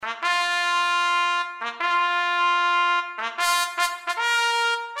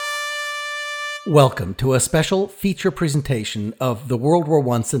Welcome to a special feature presentation of the World War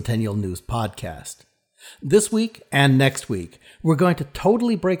I Centennial News Podcast. This week and next week, we're going to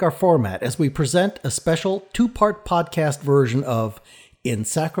totally break our format as we present a special two-part podcast version of In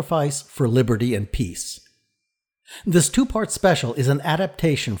Sacrifice for Liberty and Peace. This two-part special is an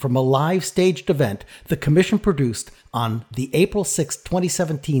adaptation from a live staged event the Commission produced on the April 6,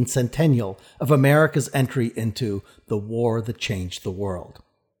 2017 centennial of America's entry into the war that changed the world.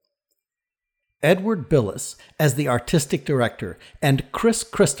 Edward Billis as the artistic director and Chris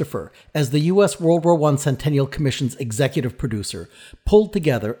Christopher as the U.S. World War I Centennial Commission's executive producer pulled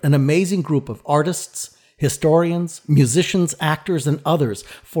together an amazing group of artists, historians, musicians, actors, and others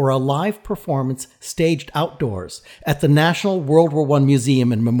for a live performance staged outdoors at the National World War I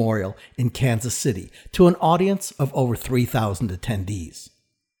Museum and Memorial in Kansas City to an audience of over 3,000 attendees.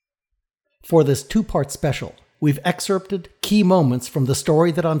 For this two-part special, we've excerpted key moments from the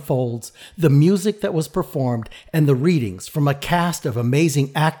story that unfolds, the music that was performed, and the readings from a cast of amazing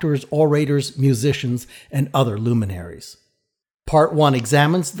actors, orators, musicians, and other luminaries. Part 1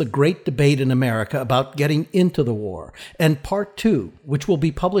 examines the great debate in America about getting into the war, and Part 2, which will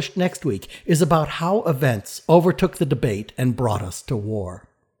be published next week, is about how events overtook the debate and brought us to war.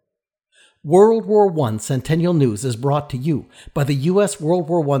 World War I Centennial News is brought to you by the U.S. World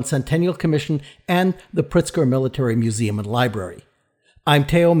War I Centennial Commission and the Pritzker Military Museum and Library. I'm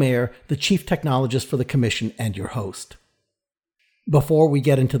Theo Mayer, the Chief Technologist for the Commission and your host. Before we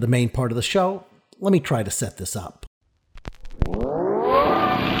get into the main part of the show, let me try to set this up.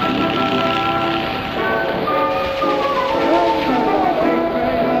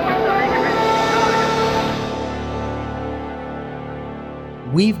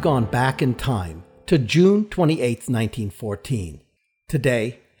 We've gone back in time to June 28, 1914.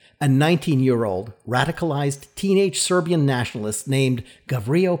 Today, a 19-year-old radicalized teenage Serbian nationalist named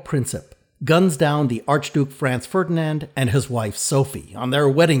Gavrilo Princip guns down the Archduke Franz Ferdinand and his wife Sophie on their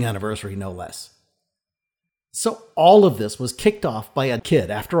wedding anniversary, no less. So all of this was kicked off by a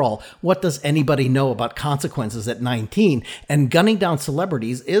kid. After all, what does anybody know about consequences at 19? And gunning down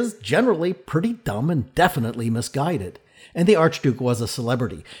celebrities is generally pretty dumb and definitely misguided. And the Archduke was a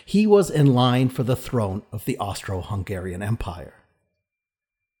celebrity. He was in line for the throne of the Austro-Hungarian Empire.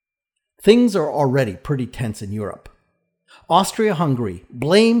 Things are already pretty tense in Europe. Austria-Hungary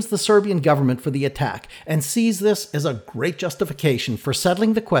blames the Serbian government for the attack and sees this as a great justification for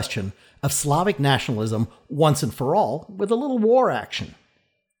settling the question of Slavic nationalism once and for all with a little war action.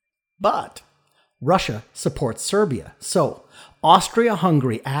 But Russia supports Serbia, so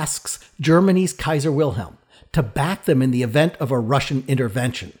Austria-Hungary asks Germany's Kaiser Wilhelm to back them in the event of a Russian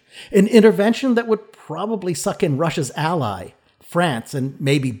intervention. An intervention that would probably suck in Russia's ally, France, and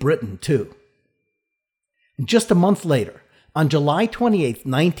maybe Britain too. And just a month later, on July 28,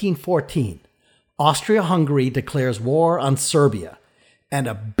 1914, Austria-Hungary declares war on Serbia, and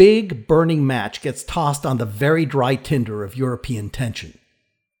a big burning match gets tossed on the very dry tinder of European tension.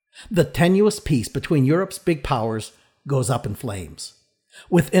 The tenuous peace between Europe's big powers goes up in flames.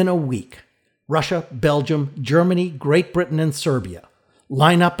 Within a week, Russia, Belgium, Germany, Great Britain, and Serbia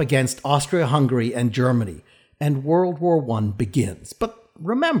line up against Austria-Hungary and Germany, and World War I begins. But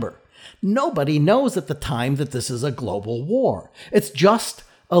remember, nobody knows at the time that this is a global war. It's just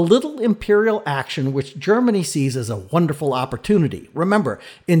a little imperial action which Germany sees as a wonderful opportunity. Remember,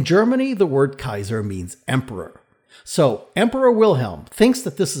 in Germany, the word Kaiser means emperor. So Emperor Wilhelm thinks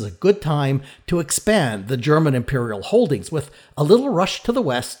that this is a good time to expand the German imperial holdings with a little rush to the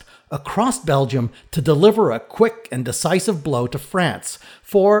west across Belgium to deliver a quick and decisive blow to France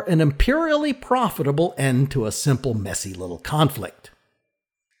for an imperially profitable end to a simple, messy little conflict.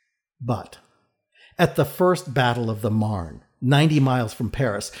 But at the First Battle of the Marne, 90 miles from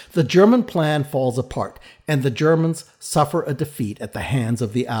Paris, the German plan falls apart, and the Germans suffer a defeat at the hands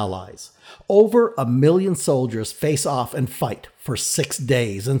of the Allies. Over 1 million soldiers face off and fight for 6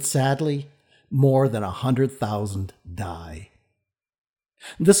 days, and sadly, more than 100,000 die.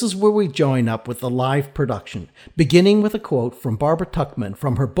 This is where we join up with the live production, beginning with a quote from Barbara Tuchman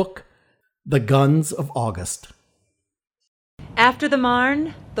from her book, The Guns of August. After the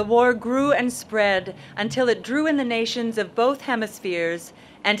Marne, the war grew and spread until it drew in the nations of both hemispheres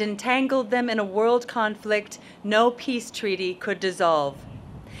and entangled them in a world conflict no peace treaty could dissolve.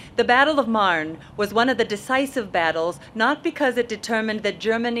 The Battle of Marne was one of the decisive battles, not because it determined that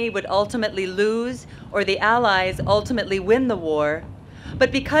Germany would ultimately lose or the Allies ultimately win the war,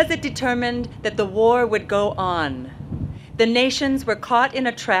 but because it determined that the war would go on. The nations were caught in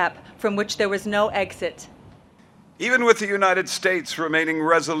a trap from which there was no exit. Even with the United States remaining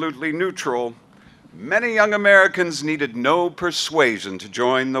resolutely neutral, many young Americans needed no persuasion to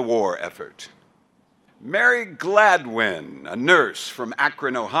join the war effort. Mary Gladwin, a nurse from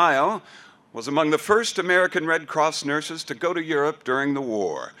Akron, Ohio, was among the first American Red Cross nurses to go to Europe during the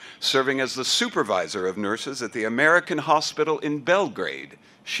war, serving as the supervisor of nurses at the American Hospital in Belgrade.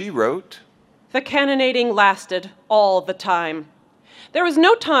 She wrote, "The cannonading lasted all the time. There was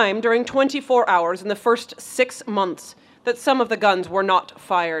no time during 24 hours in the first 6 months that some of the guns were not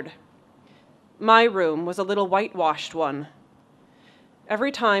fired. My room was a little whitewashed one.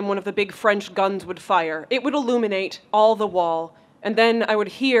 Every time one of the big French guns would fire, it would illuminate all the wall, and then I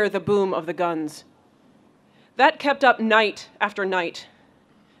would hear the boom of the guns. That kept up night after night,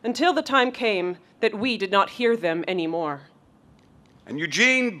 until the time came that we did not hear them anymore." And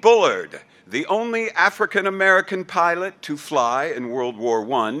Eugene Bullard, the only African-American pilot to fly in World War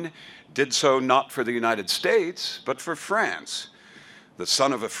I, did so not for the United States, but for France. The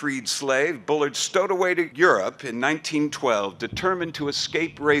son of a freed slave, Bullard stowed away to Europe in 1912, determined to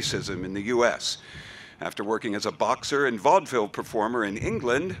escape racism in the U.S. After working as a boxer and vaudeville performer in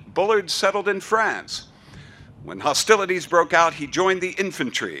England, Bullard settled in France. When hostilities broke out, he joined the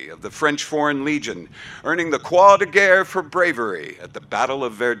infantry of the French Foreign Legion, earning the Croix de Guerre for bravery at the Battle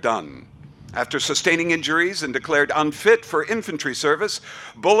of Verdun. After sustaining injuries and declared unfit for infantry service,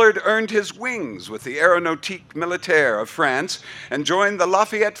 Bullard earned his wings with the Aéronautique Militaire of France and joined the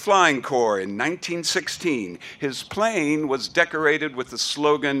Lafayette Flying Corps in 1916. His plane was decorated with the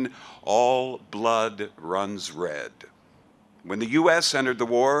slogan, "All blood runs red." When the U.S. entered the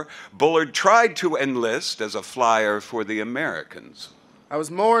war, Bullard tried to enlist as a flyer for the Americans. I was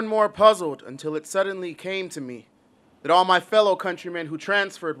more and more puzzled until it suddenly came to me that all my fellow countrymen who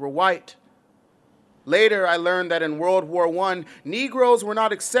transferred were white. Later, I learned that in World War I, Negroes were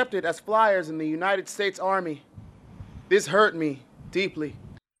not accepted as flyers in the United States Army. This hurt me deeply.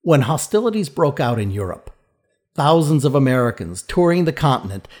 When hostilities broke out in Europe, thousands of Americans touring the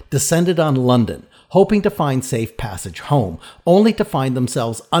continent descended on London, hoping to find safe passage home, only to find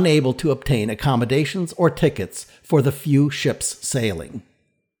themselves unable to obtain accommodations or tickets for the few ships sailing.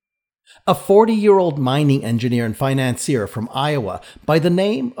 A 40-year-old mining engineer and financier from Iowa by the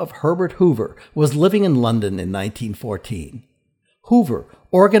name of Herbert Hoover was living in London in 1914. Hoover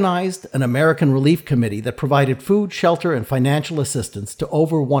organized an American Relief Committee that provided food, shelter, and financial assistance to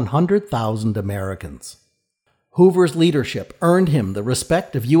over 100,000 Americans. Hoover's leadership earned him the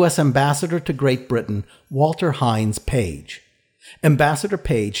respect of U.S. Ambassador to Great Britain, Walter Hines Page. Ambassador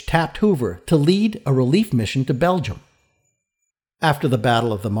Page tapped Hoover to lead a relief mission to Belgium. After the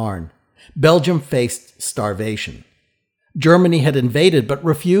Battle of the Marne, Belgium faced starvation. Germany had invaded but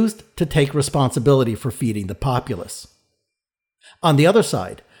refused to take responsibility for feeding the populace. On the other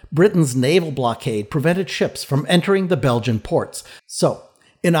side, Britain's naval blockade prevented ships from entering the Belgian ports. So,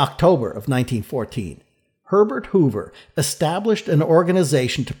 in October of 1914, Herbert Hoover established an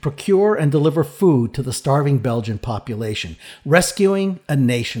organization to procure and deliver food to the starving Belgian population, rescuing a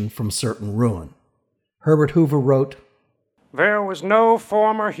nation from certain ruin. Herbert Hoover wrote, "There was no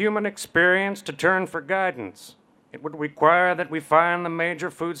former human experience to turn for guidance. It would require that we find the major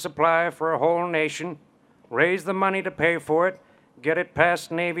food supply for a whole nation, raise the money to pay for it, get it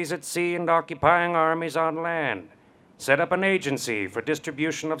past navies at sea and occupying armies on land, set up an agency for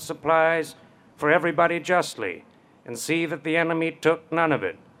distribution of supplies for everybody justly, and see that the enemy took none of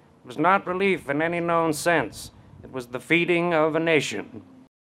it. It was not relief in any known sense. It was the feeding of a nation."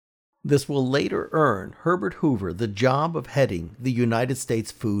 This will later earn Herbert Hoover the job of heading the United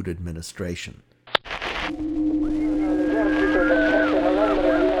States Food Administration.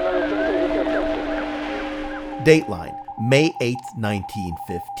 Dateline, May 8,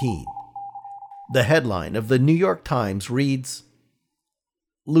 1915. The headline of the New York Times reads,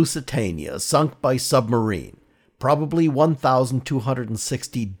 "Lusitania sunk by submarine. Probably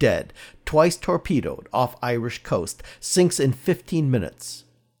 1,260 dead. Twice torpedoed off Irish coast. Sinks in 15 minutes.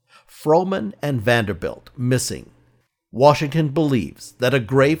 Frohman and Vanderbilt missing. Washington believes that a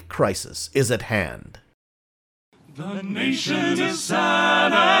grave crisis is at hand." The nation is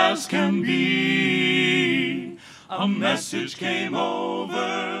sad as can be. A message came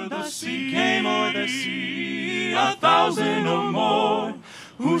over the sea, 1,000 or more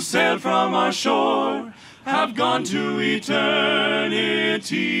who sailed from our shore have gone to eternity.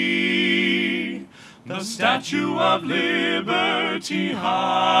 The Statue of Liberty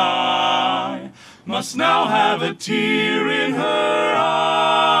high must now have a tear in her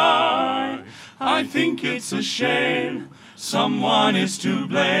eye. I think it's a shame, someone is to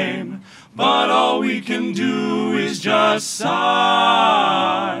blame, but all we can do is just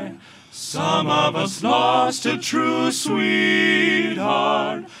sigh. Some of us lost a true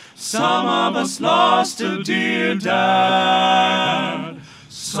sweetheart, some of us lost a dear dad.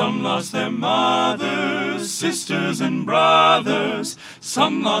 Some lost their mothers, sisters and brothers.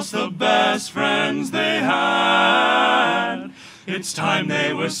 Some lost the best friends they had. It's time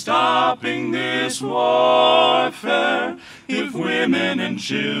they were stopping this warfare. If women and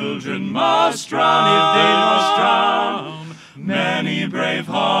children must drown, if they must drown, many brave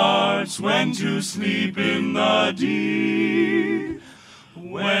hearts went to sleep in the deep.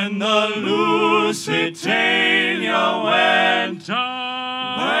 When the Lusitania went down,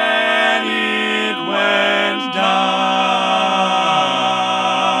 when it went down.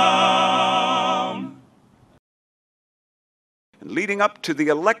 Leading up to the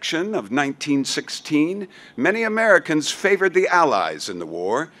election of 1916, many Americans favored the Allies in the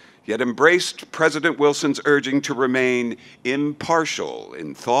war, yet embraced President Wilson's urging to remain impartial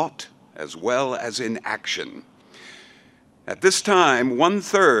in thought as well as in action. At this time,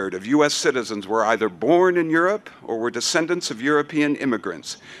 1/3 of U.S. citizens were either born in Europe or were descendants of European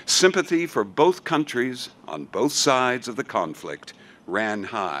immigrants. Sympathy for both countries on both sides of the conflict ran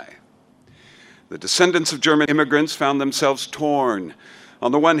high. The descendants of German immigrants found themselves torn,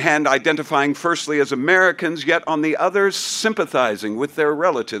 on the one hand identifying firstly as Americans, yet on the other sympathizing with their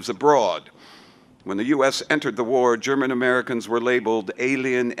relatives abroad. When the U.S. entered the war, German Americans were labeled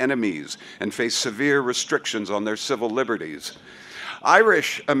alien enemies and faced severe restrictions on their civil liberties.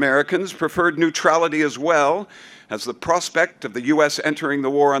 Irish Americans preferred neutrality as well, as the prospect of the U.S. entering the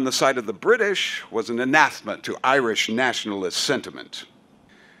war on the side of the British was an anathema to Irish nationalist sentiment.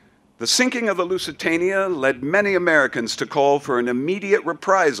 The sinking of the Lusitania led many Americans to call for an immediate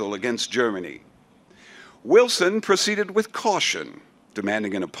reprisal against Germany. Wilson proceeded with caution,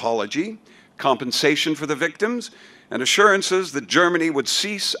 demanding an apology, compensation for the victims, and assurances that Germany would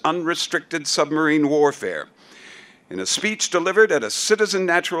cease unrestricted submarine warfare. In a speech delivered at a citizen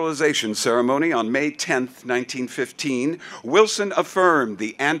naturalization ceremony on May 10, 1915, Wilson affirmed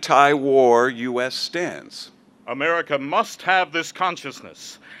the anti-war U.S. stance. America must have this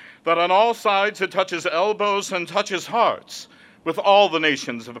consciousness that on all sides it touches elbows and touches hearts with all the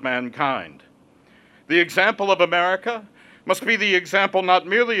nations of mankind. The example of America must be the example not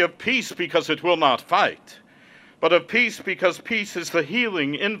merely of peace because it will not fight, but of peace because peace is the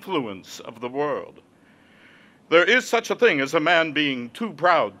healing influence of the world. There is such a thing as a man being too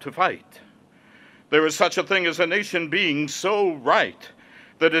proud to fight. There is such a thing as a nation being so right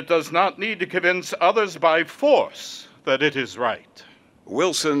that it does not need to convince others by force that it is right.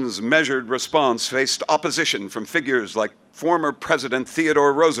 Wilson's measured response faced opposition from figures like former President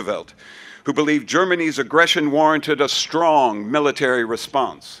Theodore Roosevelt, who believed Germany's aggression warranted a strong military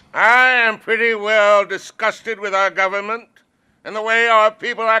response. I am pretty well disgusted with our government and the way our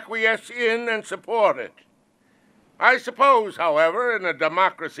people acquiesce in and support it. I suppose, however, in a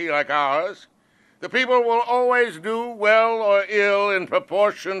democracy like ours, the people will always do well or ill in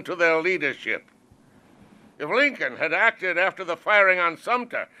proportion to their leadership. If Lincoln had acted after the firing on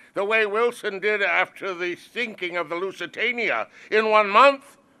Sumter the way Wilson did after the sinking of the Lusitania in 1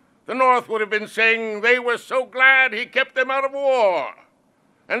 month, the North would have been saying they were so glad he kept them out of war,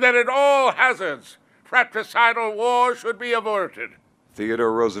 and that at all hazards, fratricidal war should be averted.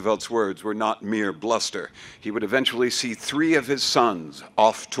 Theodore Roosevelt's words were not mere bluster. He would eventually see 3 of his sons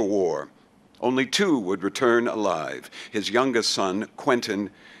off to war. Only 2 would return alive. His youngest son,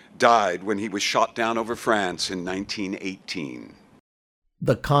 Quentin, died when he was shot down over France in 1918.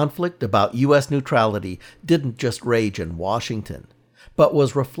 The conflict about U.S. neutrality didn't just rage in Washington, but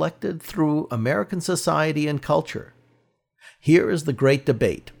was reflected through American society and culture. Here is the great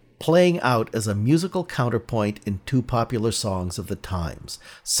debate, playing out as a musical counterpoint in 2 popular songs of the times,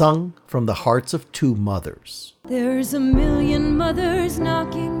 sung from the hearts of 2 mothers. There's 1,000,000 mothers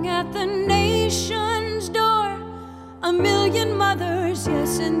knocking at the nation's door. 1,000,000 mothers,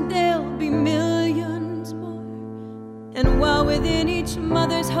 yes, and there'll be millions more. And while within each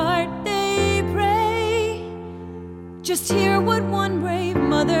mother's heart they pray, just hear what one brave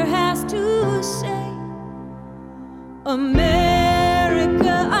mother has to say.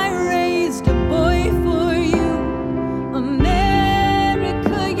 America, I raised a boy for you.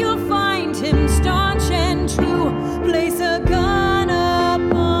 America, you'll find him staunch and true. Place a gun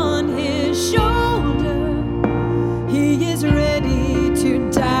upon his shoulder. He is ready to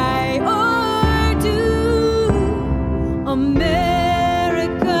die or do.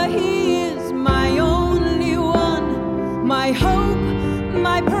 America, he is my only one, my hope,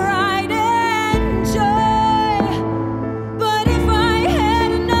 my pride and joy. But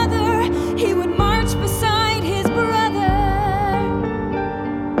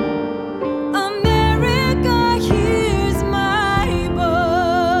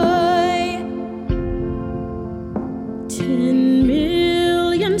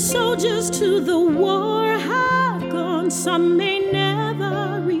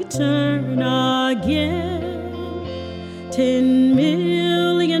return again. 10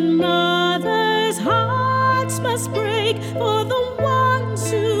 million mothers' hearts must break for the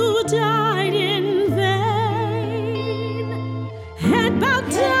ones who died in vain. Head bowed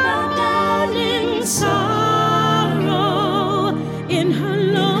down in sorrow in her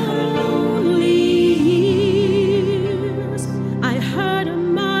lonely years. I heard a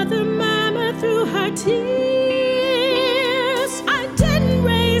mother murmur through her tears, I didn't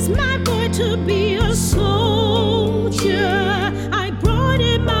raise my boy to be a soldier. I brought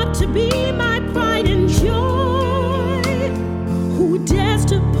him up to be my pride and joy. Who dares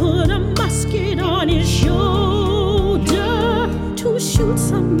to put a musket on his shoulder to shoot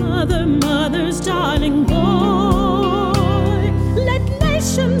some other mother's darling boy? Let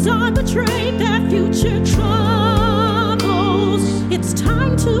nations are betrayed their future troubles. It's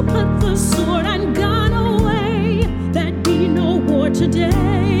time to put the sword and gun away. There'd be no war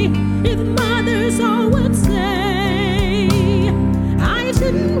today if mothers all would say, I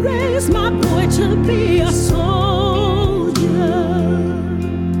didn't raise my boy to be a soldier.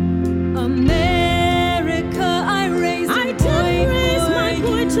 America, I didn't raise my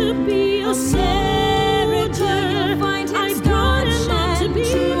boy to be a soldier. I brought him up to be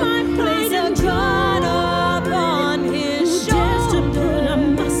my pride and joy. Who dares to put a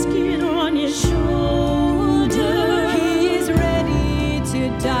musket on his shoulder? He's ready to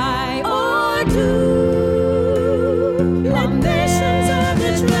die or do. Let nations of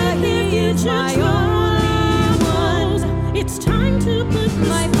betray future troubles. It's time to put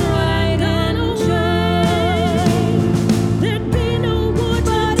my pride and joy. There'd be no war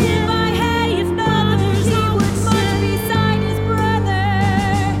today if I had his brothers. He would march beside his brother.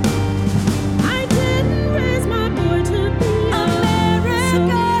 I didn't raise my boy to be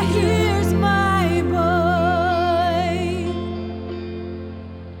America. Here's my boy.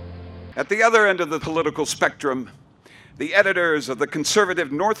 At the other end of the political spectrum, the editors of the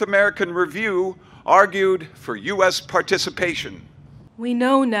conservative North American Review argued for U.S. participation. We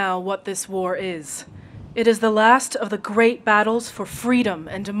know now what this war is. It is the last of the great battles for freedom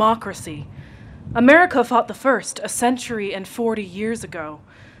and democracy. America fought the first a century and 40 years ago.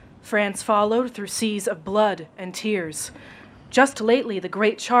 France followed through seas of blood and tears. Just lately, the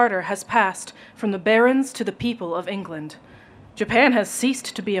Great Charter has passed from the barons to the people of England. Japan has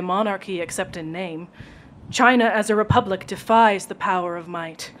ceased to be a monarchy except in name. China as a republic defies the power of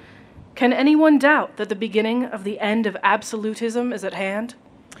might. Can anyone doubt that the beginning of the end of absolutism is at hand?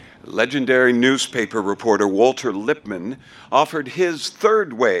 Legendary newspaper reporter Walter Lippmann offered his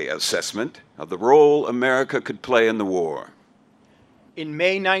third-way assessment of the role America could play in the war. In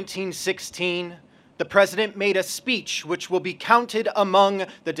May 1916, the president made a speech which will be counted among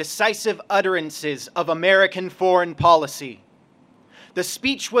the decisive utterances of American foreign policy. The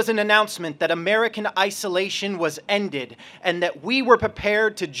speech was an announcement that American isolation was ended and that we were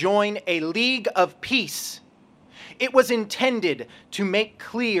prepared to join a League of Peace. It was intended to make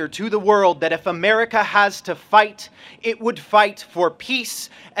clear to the world that if America has to fight, it would fight for peace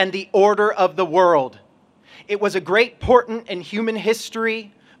and the order of the world. It was a great portent in human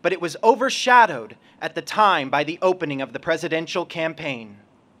history, but it was overshadowed at the time by the opening of the presidential campaign.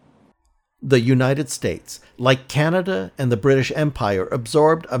 The United States, like Canada and the British Empire,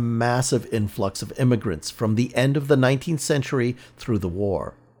 absorbed a massive influx of immigrants from the end of the 19th century through the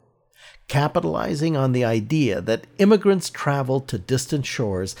war. Capitalizing on the idea that immigrants traveled to distant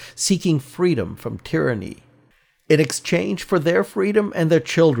shores seeking freedom from tyranny, in exchange for their freedom and their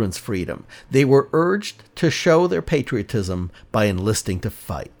children's freedom, they were urged to show their patriotism by enlisting to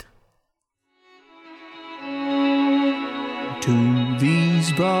fight. To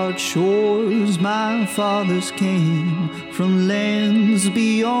these broad shores my fathers came from lands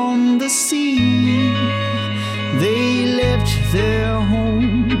beyond the sea. They left their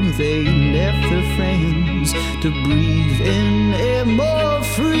home, they left their friends to breathe in air more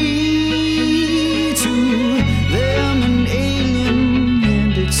free. To them an alien,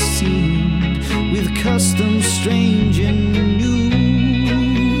 and it seemed with customs strange and new.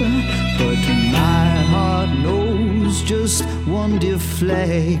 But my heart knows just one dear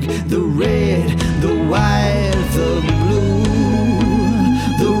flag, the red, the white, the blue.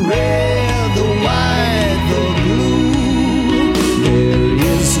 The red, the white, the blue. There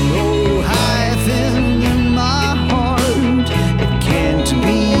is no hyphen in my heart, it can't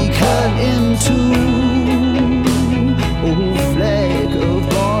be cut in two. Oh, flag of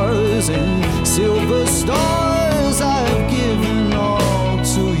bars and silver stars, I've given all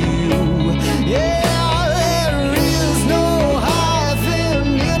to you. Yeah.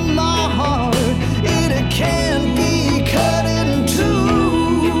 Can't be cut in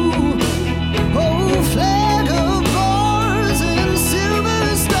two.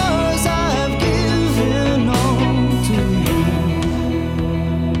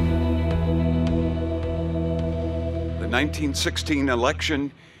 1916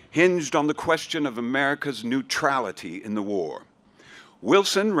 election hinged on the question of America's neutrality in the war.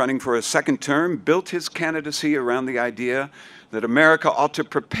 Wilson, running for a second term, built his candidacy around the idea that America ought to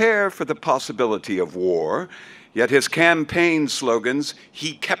prepare for the possibility of war, yet his campaign slogans,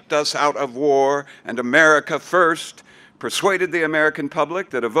 "He kept us out of war" and "America first," persuaded the American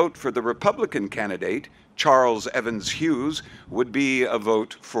public that a vote for the Republican candidate, Charles Evans Hughes, would be a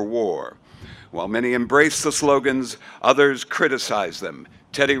vote for war. While many embraced the slogans, others criticized them.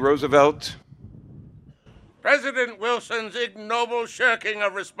 Teddy Roosevelt. President Wilson's ignoble shirking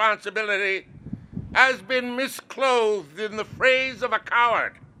of responsibility has been misclothed in the phrase of a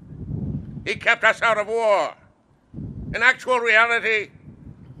coward. He kept us out of war. In actual reality,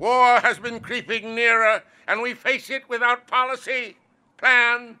 war has been creeping nearer, and we face it without policy,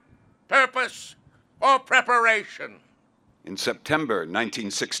 plan, purpose, or preparation. In September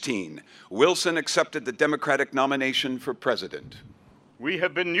 1916, Wilson accepted the Democratic nomination for president. We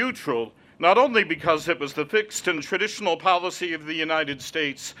have been neutral, not only because it was the fixed and traditional policy of the United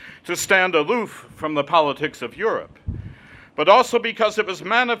States to stand aloof from the politics of Europe, but also because it was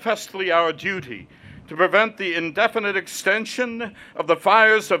manifestly our duty to prevent the indefinite extension of the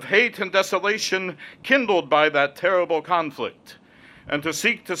fires of hate and desolation kindled by that terrible conflict, and to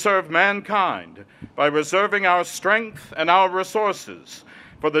seek to serve mankind by reserving our strength and our resources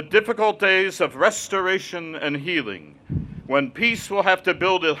for the difficult days of restoration and healing, when peace will have to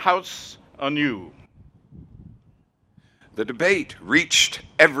build a house anew. The debate reached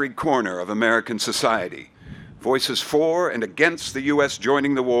every corner of American society. Voices for and against the U.S.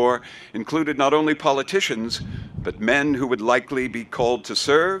 joining the war included not only politicians, but men who would likely be called to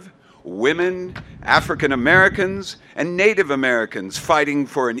serve, women, African Americans, and Native Americans fighting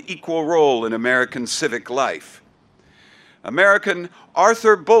for an equal role in American civic life. American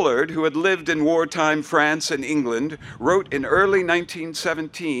Arthur Bullard, who had lived in wartime France and England, wrote in early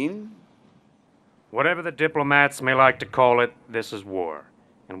 1917, "Whatever the diplomats may like to call it, this is war,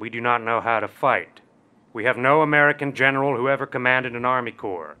 and we do not know how to fight. We have no American general who ever commanded an army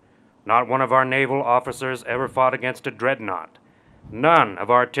corps. Not one of our naval officers ever fought against a dreadnought. None of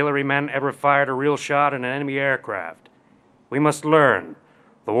our artillerymen ever fired a real shot at an enemy aircraft. We must learn.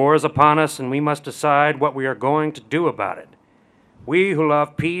 The war is upon us, and we must decide what we are going to do about it. We who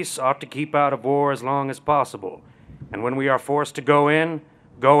love peace ought to keep out of war as long as possible, and when we are forced to go in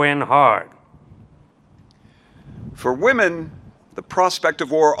hard." For women, the prospect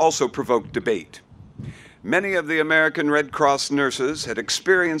of war also provoked debate. Many of the American Red Cross nurses had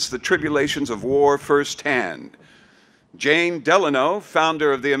experienced the tribulations of war firsthand. Jane Delano,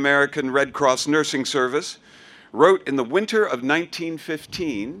 founder of the American Red Cross Nursing Service, wrote in the winter of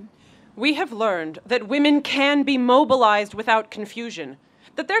 1915, "We have learned that women can be mobilized without confusion,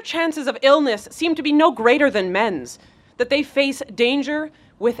 that their chances of illness seem to be no greater than men's, that they face danger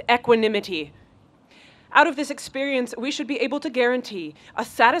with equanimity. Out of this experience, we should be able to guarantee a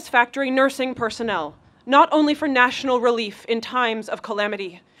satisfactory nursing personnel, not only for national relief in times of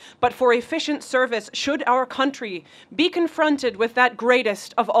calamity, but for efficient service should our country be confronted with that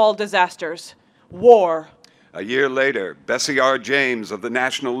greatest of all disasters, war." A year later, Bessie R. James of the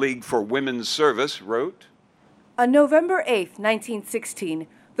National League for Women's Service wrote, "On November 8, 1916,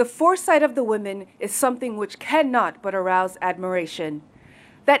 the foresight of the women is something which cannot but arouse admiration.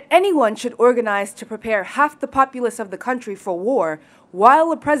 That anyone should organize to prepare half the populace of the country for war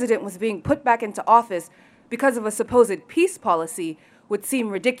while a president was being put back into office because of a supposed peace policy would seem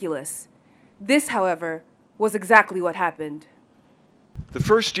ridiculous. This, however, was exactly what happened." The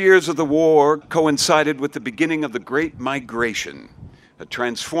first years of the war coincided with the beginning of the Great Migration, a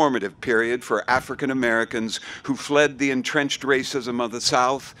transformative period for African Americans who fled the entrenched racism of the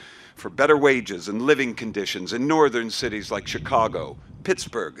South for better wages and living conditions in northern cities like Chicago,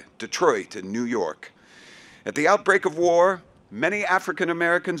 Pittsburgh, Detroit, and New York. At the outbreak of war, many African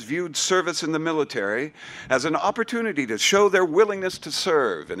Americans viewed service in the military as an opportunity to show their willingness to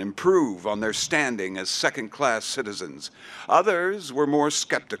serve and improve on their standing as second-class citizens. Others were more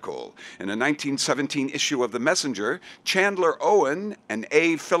skeptical. In a 1917 issue of The Messenger, Chandler Owen and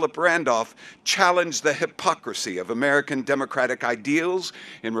A. Philip Randolph challenged the hypocrisy of American democratic ideals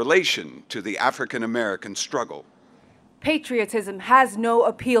in relation to the African American struggle. "Patriotism has no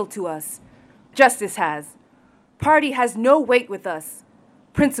appeal to us. Justice has. Party has no weight with us.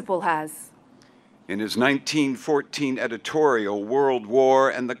 Principle has." In his 1914 editorial, World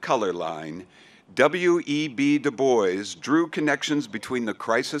War and the Color Line, W.E.B. Du Bois drew connections between the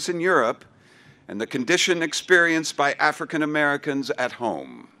crisis in Europe and the condition experienced by African Americans at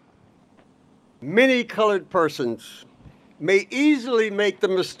home. "Many colored persons may easily make the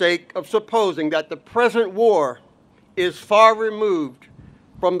mistake of supposing that the present war is far removed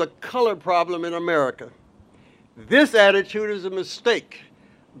from the color problem in America. This attitude is a mistake.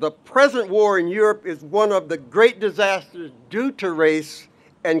 The present war in Europe is one of the great disasters due to race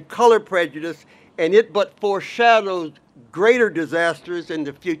and color prejudice, and it but foreshadows greater disasters in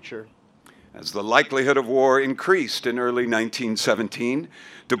the future. As the likelihood of war increased in early 1917,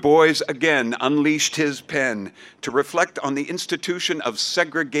 Du Bois again unleashed his pen to reflect on the institution of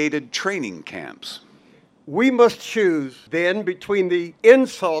segregated training camps. We must choose then between the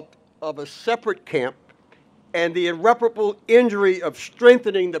insult of a separate camp and the irreparable injury of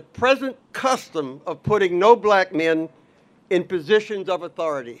strengthening the present custom of putting no black men in positions of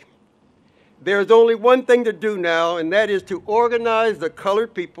authority. There's only one thing to do now, and that is to organize the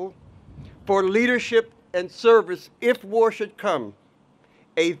colored people for leadership and service if war should come.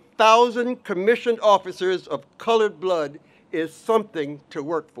 1,000 commissioned officers of colored blood is something to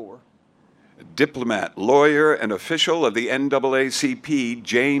work for. Diplomat, lawyer, and official of the NAACP,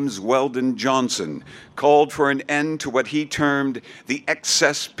 James Weldon Johnson, called for an end to what he termed the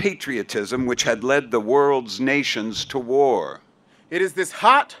excess patriotism which had led the world's nations to war. It is this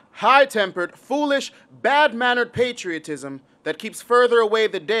hot, high-tempered, foolish, bad-mannered patriotism that keeps further away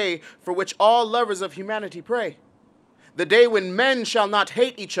the day for which all lovers of humanity pray. The day when men shall not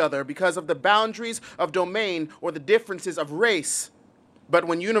hate each other because of the boundaries of domain or the differences of race, but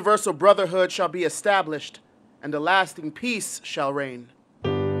when universal brotherhood shall be established and a lasting peace shall reign.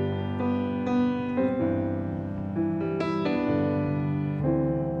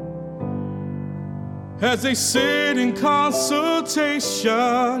 As they sit in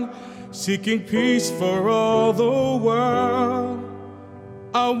consultation, seeking peace for all the world,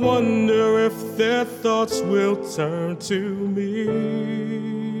 I wonder if their thoughts will turn to me.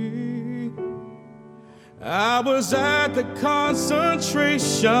 I was at the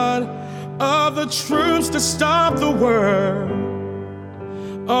concentration of the troops to stop the world,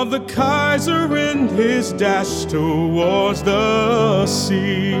 of the Kaiser in his dash towards the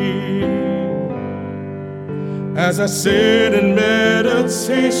sea. As I sit in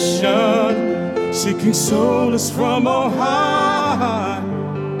meditation, seeking solace from on high,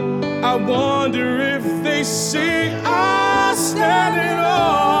 I wonder if they see us standing on,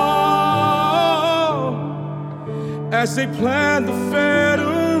 as they plan the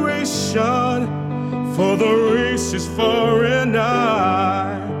federation for the races far and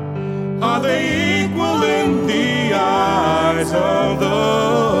nigh. Are they equal in the eyes of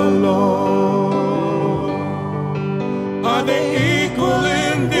the Lord? Are they equal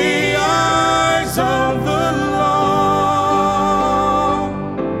in the eyes of the Lord?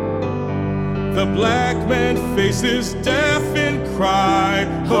 The black man faces death and cried,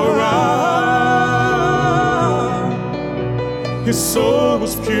 hurrah! His soul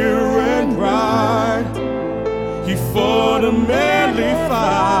was pure and bright. He fought a manly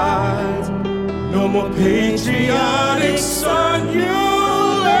fight. No more patriotic son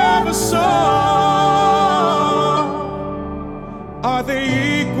you'll ever saw. Are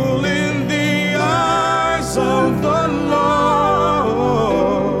they equal in the eyes of the Lord?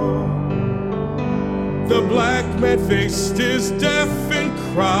 The black man faced his death and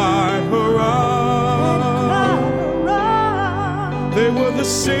cried, hurrah! They were the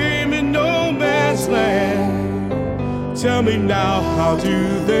same in no man's land. Tell me now, how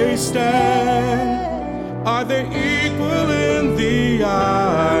do they stand? Are they equal in the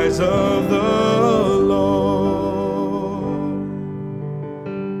eyes of the Lord?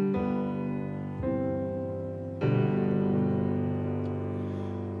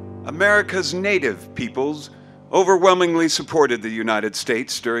 America's native peoples overwhelmingly supported the United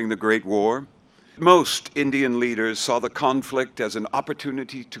States during the Great War. Most Indian leaders saw the conflict as an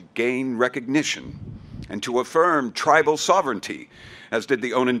opportunity to gain recognition and to affirm tribal sovereignty, as did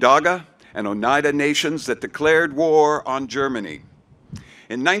the Onondaga and Oneida nations that declared war on Germany.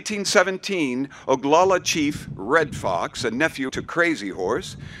 In 1917, Oglala chief Red Fox, a nephew to Crazy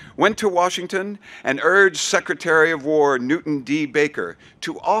Horse, went to Washington and urged Secretary of War Newton D. Baker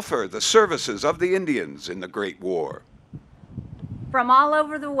to offer the services of the Indians in the Great War. From all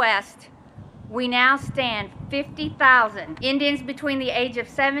over the West, we now stand 50,000 Indians between the age of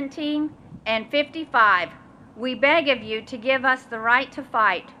 17 and 55. We beg of you to give us the right to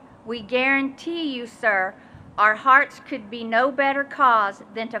fight. We guarantee you, sir, our hearts could be no better cause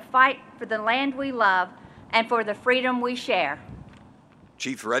than to fight for the land we love and for the freedom we share.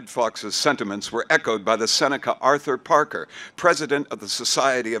 Chief Red Fox's sentiments were echoed by the Seneca Arthur Parker, president of the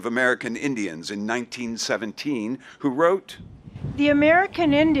Society of American Indians in 1917, who wrote, "The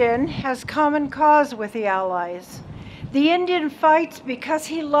American Indian has common cause with the Allies. The Indian fights because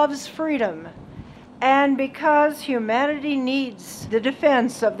he loves freedom. and because humanity needs the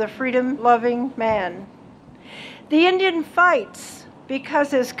defense of the freedom-loving man. The Indian fights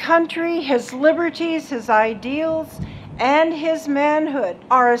because his country, his liberties, his ideals, and his manhood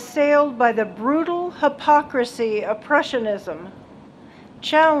are assailed by the brutal hypocrisy of Prussianism.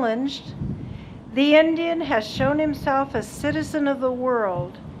 Challenged, the Indian has shown himself a citizen of the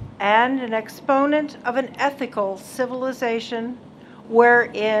world and an exponent of an ethical civilization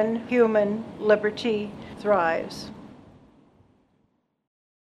wherein human liberty thrives.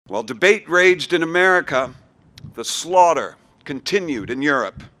 While debate raged in America, the slaughter continued in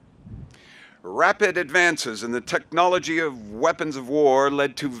Europe. Rapid advances in the technology of weapons of war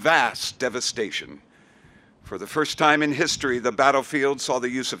led to vast devastation. For the first time in history, the battlefield saw the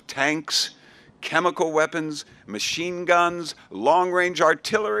use of tanks, chemical weapons, machine guns, long-range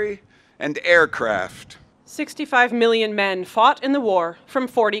artillery, and aircraft. 65 million men fought in the war from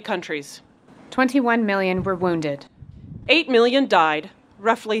 40 countries. 21 million were wounded. 8 million died,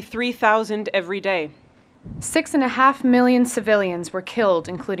 roughly 3,000 every day. 6.5 million civilians were killed,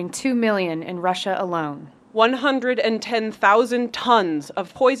 including 2 million in Russia alone. 110,000 tons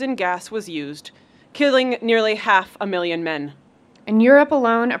of poison gas was used, killing nearly 500,000 men. In Europe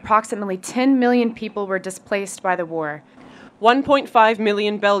alone, approximately 10 million people were displaced by the war. 1.5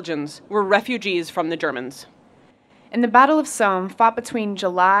 million Belgians were refugees from the Germans. In the Battle of Somme, fought between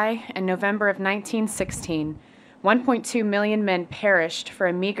July and November of 1916, 1.2 million men perished for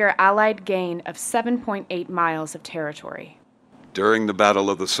a meager Allied gain of 7.8 miles of territory. During the Battle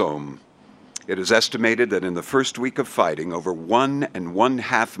of the Somme, it is estimated that in the first week of fighting, over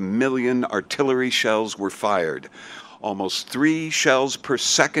 1.5 million artillery shells were fired, almost 3 shells per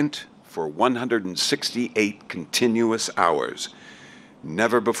second for 168 continuous hours.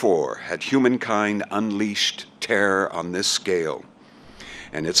 Never before had humankind unleashed terror on this scale,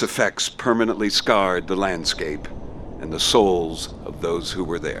 and its effects permanently scarred the landscape and the souls of those who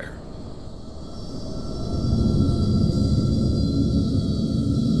were there.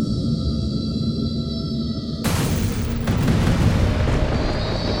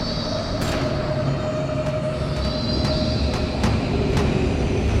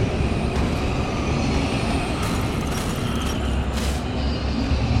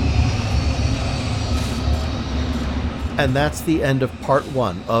 And that's the end of part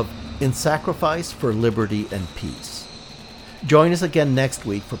 1 of In Sacrifice for Liberty and Peace. Join us again next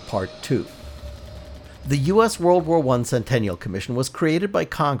week for part 2. The U.S. World War I Centennial Commission was created by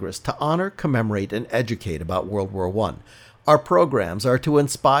Congress to honor, commemorate, and educate about World War I. Our programs are to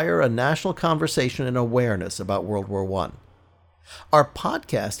inspire a national conversation and awareness about World War I. Our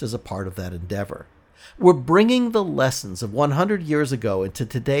podcast is a part of that endeavor. We're bringing the lessons of 100 years ago into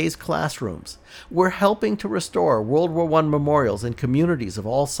today's classrooms. We're helping to restore World War I memorials in communities of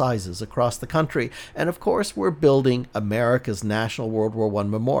all sizes across the country. And of course, we're building America's National World War I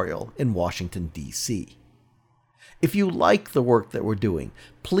Memorial in Washington, D.C. If you like the work that we're doing,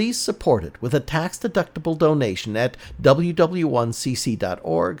 please support it with a tax-deductible donation at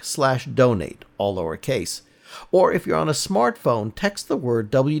ww1cc.org/donate, all lowercase. Or if you're on a smartphone, text the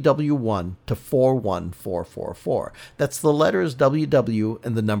word WW1 to 41444. That's the letters WW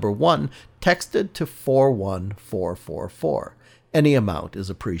and the number 1 texted to 41444. Any amount is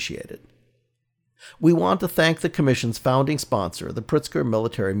appreciated. We want to thank the Commission's founding sponsor, the Pritzker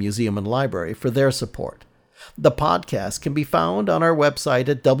Military Museum and Library, for their support. The podcast can be found on our website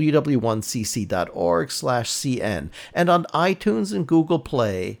at ww1cc.org/cn and on iTunes and Google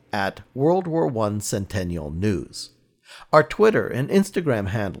Play at World War I Centennial News. Our Twitter and Instagram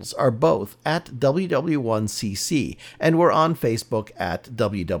handles are both at WW1CC, and we're on Facebook at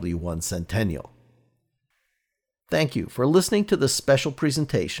WW1Centennial. Thank you for listening to this special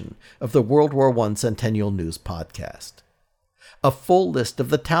presentation of the World War I Centennial News podcast. A full list of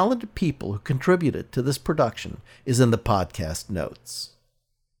the talented people who contributed to this production is in the podcast notes.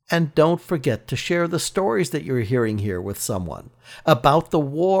 And don't forget to share the stories that you're hearing here with someone about the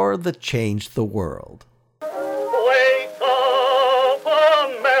war that changed the world. Wake up,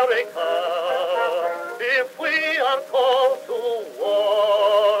 America! If we are called to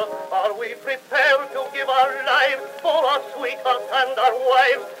war, are we prepared to give our lives for our sweethearts and our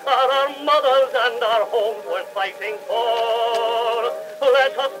wives, our mothers and our homes we're fighting for?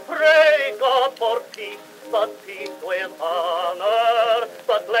 Let us pray God for peace, but peace with honor.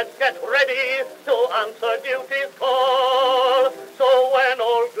 But let's get ready to answer duty's call. So when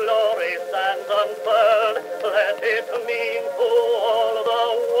all glory stands unfurled, let it mean to all the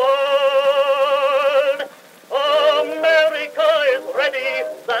world, America is ready,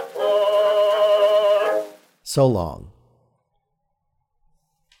 that's all. So long.